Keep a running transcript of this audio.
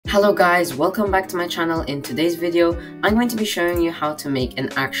Hello guys, welcome back to my channel. In today's video, I'm going to be showing you how to make an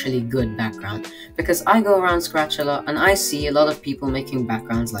actually good background, because I go around Scratch a lot and I see a lot of people making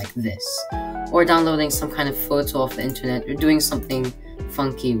backgrounds like this, or downloading some kind of photo off the internet, or doing something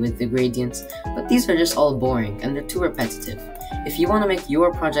funky with the gradients, but these are just all boring and they're too repetitive. If you want to make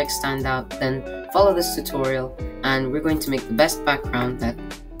your project stand out, then follow this tutorial and we're going to make the best background that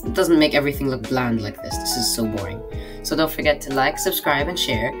doesn't make everything look bland like this. This is so boring. So don't forget to like, subscribe, and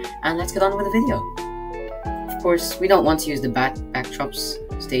share, and let's get on with the video. Of course, we don't want to use the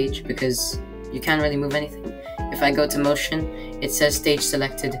backdrops stage because you can't really move anything. If I go to motion, it says stage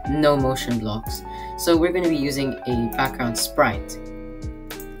selected, no motion blocks. So we're going to be using a background sprite.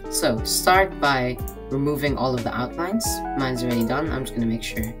 So start by removing all of the outlines. Mine's already done. I'm just going to make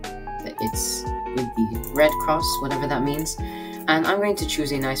sure that it's with the red cross, whatever that means. And I'm going to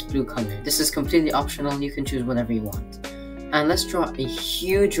choose a nice blue color. This is completely optional, you can choose whatever you want. And let's draw a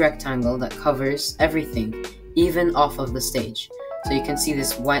huge rectangle that covers everything, even off of the stage. So you can see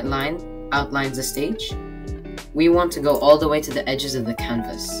this white line outlines the stage. We want to go all the way to the edges of the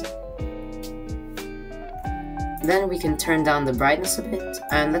canvas. Then we can turn down the brightness a bit,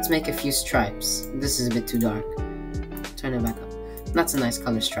 and let's make a few stripes. This is a bit too dark. Turn it back up. That's a nice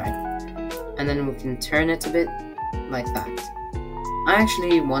color stripe. And then we can turn it a bit like that. I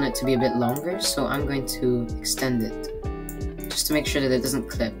actually want it to be a bit longer, so I'm going to extend it, just to make sure that it doesn't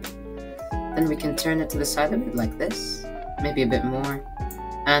clip. Then we can turn it to the side of it like this, maybe a bit more,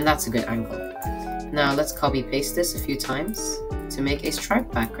 and that's a good angle. Now let's copy paste this a few times to make a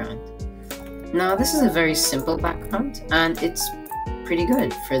stripe background. Now this is a very simple background, and it's pretty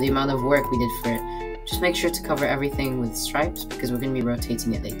good for the amount of work we did for it. Just make sure to cover everything with stripes because we're going to be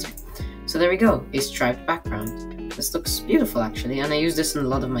rotating it later. So there we go, a striped background. This looks beautiful actually, and I use this in a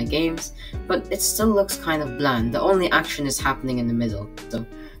lot of my games, but it still looks kind of bland. The only action is happening in the middle, so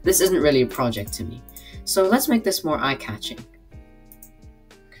this isn't really a project to me. So let's make this more eye-catching.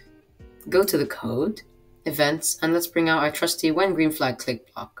 Go to the code, events, and let's bring out our trusty when green flag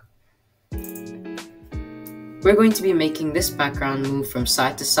click block. We're going to be making this background move from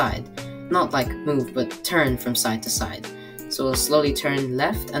side to side, not like move, but turn from side to side. So we'll slowly turn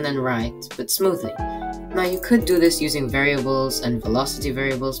left and then right, but smoothly. Now you could do this using variables and velocity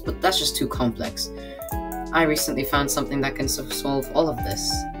variables, but that's just too complex. I recently found something that can solve all of this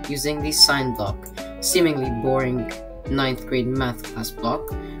using the sign block, seemingly boring 9th grade math class block,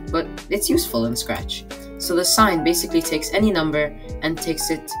 but it's useful in Scratch. So the sign basically takes any number and takes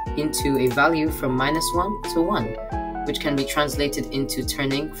it into a value from -1 to 1, which can be translated into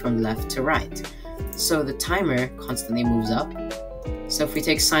turning from left to right. So the timer constantly moves up. So if we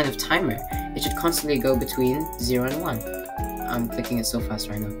take sign of timer, it should constantly go between 0 and 1. I'm clicking it so fast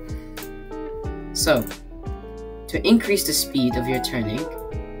right now. So, to increase the speed of your turning,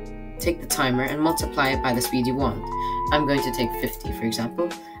 take the timer and multiply it by the speed you want. I'm going to take 50, for example,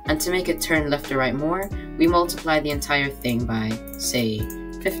 and to make it turn left or right more, we multiply the entire thing by, say,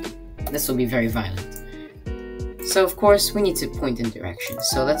 50. This will be very violent. So of course, we need to point in direction.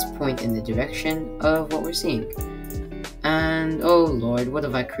 So let's point in the direction of what we're seeing. And oh lord, what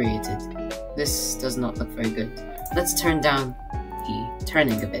have I created? This does not look very good. Let's turn down the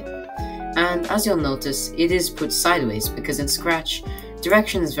turning a bit. And as you'll notice, it is put sideways because in Scratch,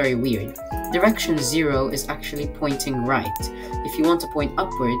 direction is very weird. Direction 0 is actually pointing right. If you want to point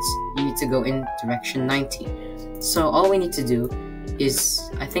upwards, you need to go in direction 90. So all we need to do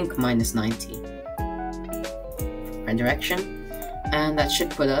is, I think, -90 for our direction, and that should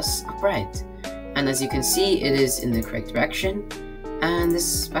put us upright. And as you can see, it is in the correct direction, and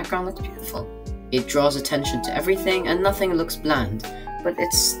this background looks beautiful. It draws attention to everything, and nothing looks bland, but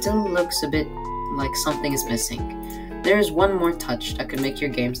it still looks a bit like something is missing. There is one more touch that could make your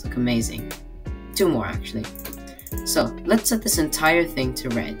games look amazing. 2 more, actually. So, let's set this entire thing to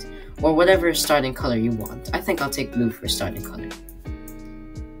red, or whatever starting color you want. I think I'll take blue for starting color.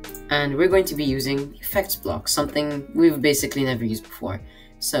 And we're going to be using the effects block, something we've basically never used before.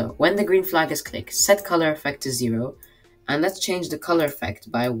 So, when the green flag is clicked, set color effect to 0, and let's change the color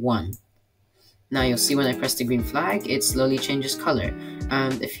effect by 1. Now you'll see when I press the green flag, it slowly changes color.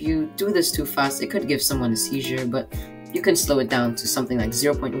 And if you do this too fast, it could give someone a seizure, but you can slow it down to something like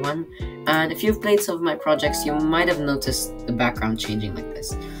 0.1. And if you've played some of my projects, you might have noticed the background changing like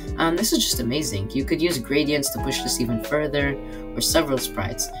this. And this is just amazing. You could use gradients to push this even further, or several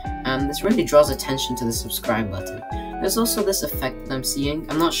sprites, and this really draws attention to the subscribe button. There's also this effect that I'm seeing,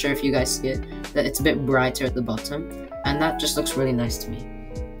 I'm not sure if you guys see it, that it's a bit brighter at the bottom, and that just looks really nice to me.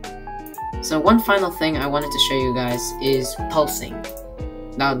 So one final thing I wanted to show you guys is pulsing.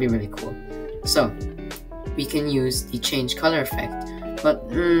 That would be really cool. So we can use the change color effect but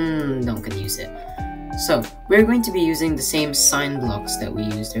don't gonna use it. So we're going to be using the same sign blocks that we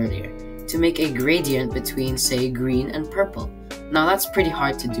used earlier to make a gradient between, say, green and purple. Now that's pretty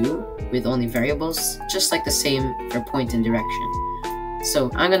hard to do with only variables, just like the same for point and direction. So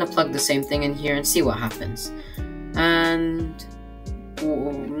I'm gonna plug the same thing in here and see what happens. And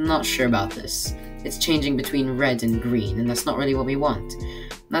I'm not sure about this. It's changing between red and green, and that's not really what we want.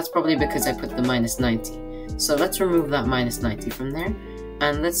 That's probably because I put the -90. So let's remove that -90 from there,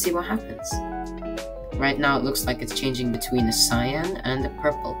 and let's see what happens. Right now it looks like it's changing between a cyan and a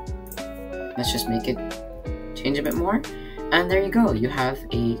purple. Let's just make it change a bit more. And there you go, you have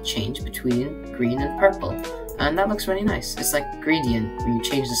a change between green and purple. And that looks really nice. It's like gradient when you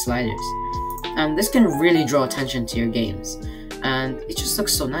change the sliders. And this can really draw attention to your games. And it just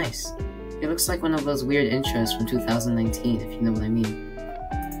looks so nice. It looks like one of those weird intros from 2019, if you know what I mean.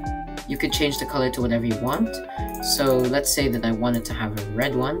 You could change the color to whatever you want. So let's say that I wanted to have a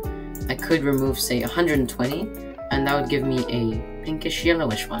red one. I could remove, say, 120, and that would give me a pinkish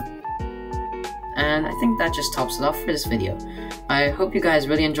yellowish one. And I think that just tops it off for this video. I hope you guys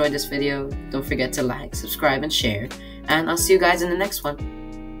really enjoyed this video. Don't forget to like, subscribe, and share. And I'll see you guys in the next one.